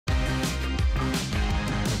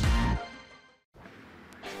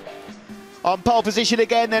On pole position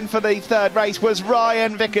again then for the third race was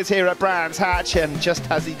Ryan Vickers here at Brands Hatch, and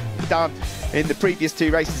just as he done in the previous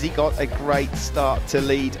two races, he got a great start to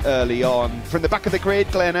lead early on. From the back of the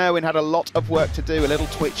grid, Glenn Irwin had a lot of work to do, a little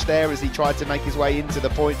twitch there as he tried to make his way into the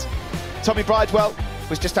points. Tommy Bridewell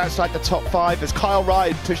was just outside the top 5 as Kyle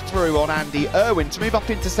Ride pushed through on Andy Irwin to move up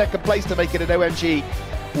into second place to make it an OMG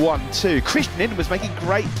 1-2. Christian Iden was making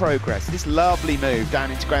great progress. This lovely move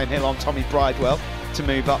down into Graham Hill on Tommy Bridewell to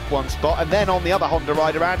move up one spot, and then on the other Honda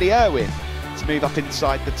rider, Andy Irwin, to move up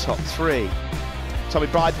inside the top 3. Tommy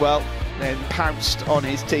Bridewell then pounced on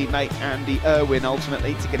his teammate Andy Irwin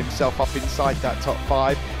ultimately to get himself up inside that top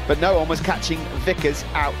 5, but no one was catching Vickers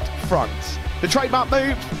out front. The trademark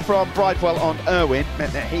move from Bridewell on Irwin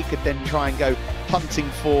meant that he could then try and go hunting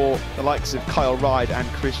for the likes of Kyle Ride and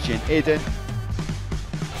Christian Iden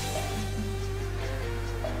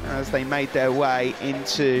as they made their way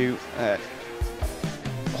into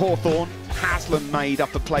Hawthorne. Haslam made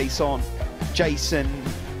up a place on Jason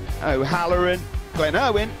O'Halloran. Glenn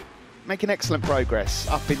Irwin making excellent progress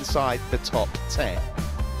up inside the top 10.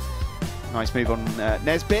 Nice move on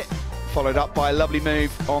Nesbitt, followed up by a lovely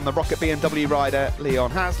move on the Rocket BMW rider Leon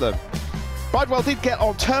Haslam. Bridewell did get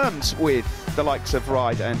on terms with the likes of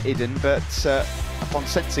Ride and Iden, but upon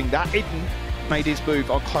sensing that, Iden made his move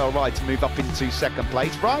on Kyle Ride to move up into second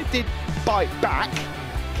place. Ride did bite back,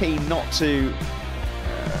 keen not to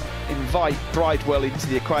invite Bridewell into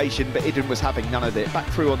the equation, but Iden was having none of it. Back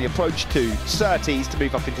through on the approach to Surtees to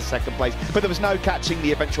move up into second place, but there was no catching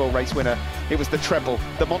the eventual race winner. It was the treble,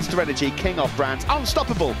 the Monster Energy King of Brands,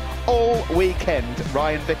 unstoppable all weekend.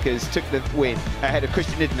 Ryan Vickers took the win ahead of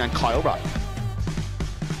Christian Iden and Kyle Ride.